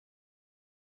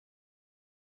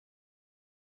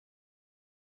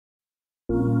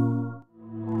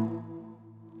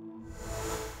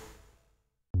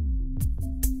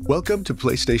Welcome to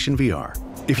PlayStation VR.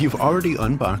 If you've already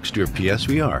unboxed your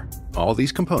PSVR, all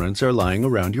these components are lying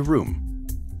around your room.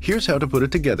 Here's how to put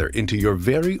it together into your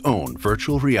very own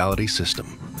virtual reality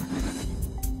system.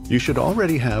 You should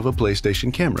already have a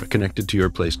PlayStation camera connected to your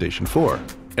PlayStation 4,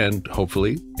 and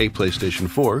hopefully a PlayStation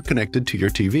 4 connected to your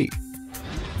TV.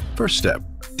 First step,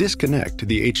 disconnect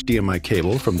the HDMI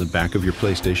cable from the back of your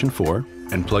PlayStation 4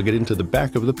 and plug it into the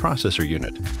back of the processor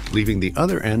unit, leaving the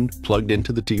other end plugged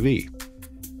into the TV.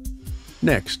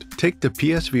 Next, take the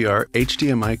PSVR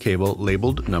HDMI cable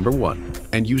labeled number 1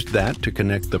 and use that to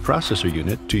connect the processor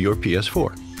unit to your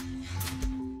PS4.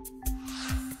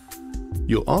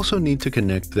 You'll also need to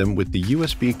connect them with the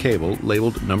USB cable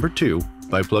labeled number 2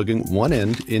 by plugging one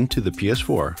end into the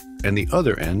PS4 and the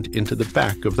other end into the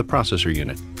back of the processor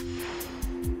unit.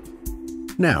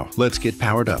 Now, let's get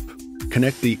powered up.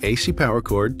 Connect the AC power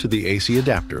cord to the AC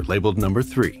adapter labeled number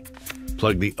 3.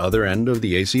 Plug the other end of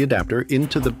the AC adapter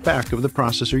into the back of the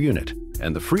processor unit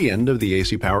and the free end of the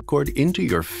AC power cord into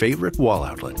your favorite wall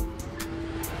outlet.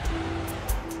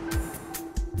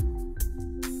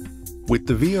 With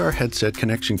the VR headset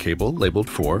connection cable labeled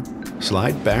 4,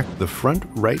 slide back the front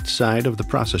right side of the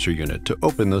processor unit to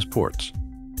open those ports.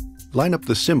 Line up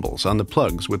the symbols on the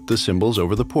plugs with the symbols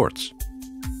over the ports.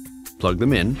 Plug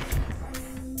them in,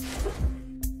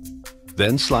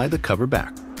 then slide the cover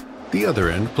back. The other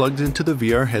end plugs into the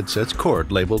VR headset's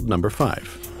cord labeled number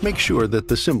 5. Make sure that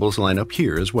the symbols line up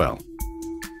here as well.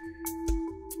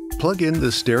 Plug in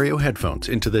the stereo headphones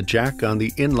into the jack on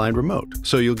the inline remote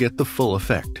so you'll get the full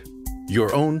effect.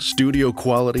 Your own studio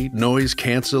quality,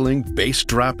 noise-canceling,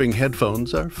 bass-dropping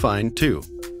headphones are fine too.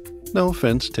 No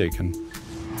offense taken.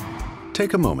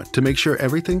 Take a moment to make sure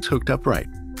everything's hooked up right.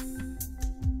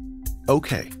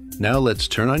 Okay, now let's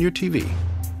turn on your TV,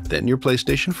 then your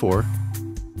PlayStation 4,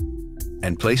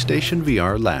 and PlayStation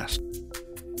VR last.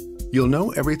 You'll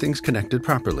know everything's connected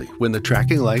properly when the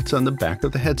tracking lights on the back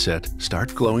of the headset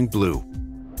start glowing blue.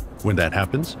 When that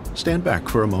happens, stand back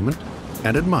for a moment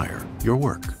and admire your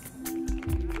work.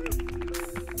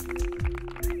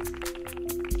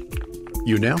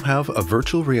 You now have a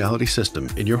virtual reality system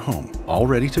in your home, all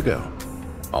ready to go.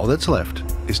 All that's left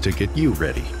is to get you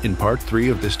ready in part 3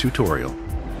 of this tutorial.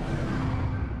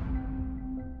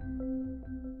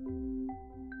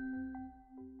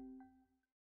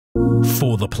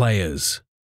 For the players.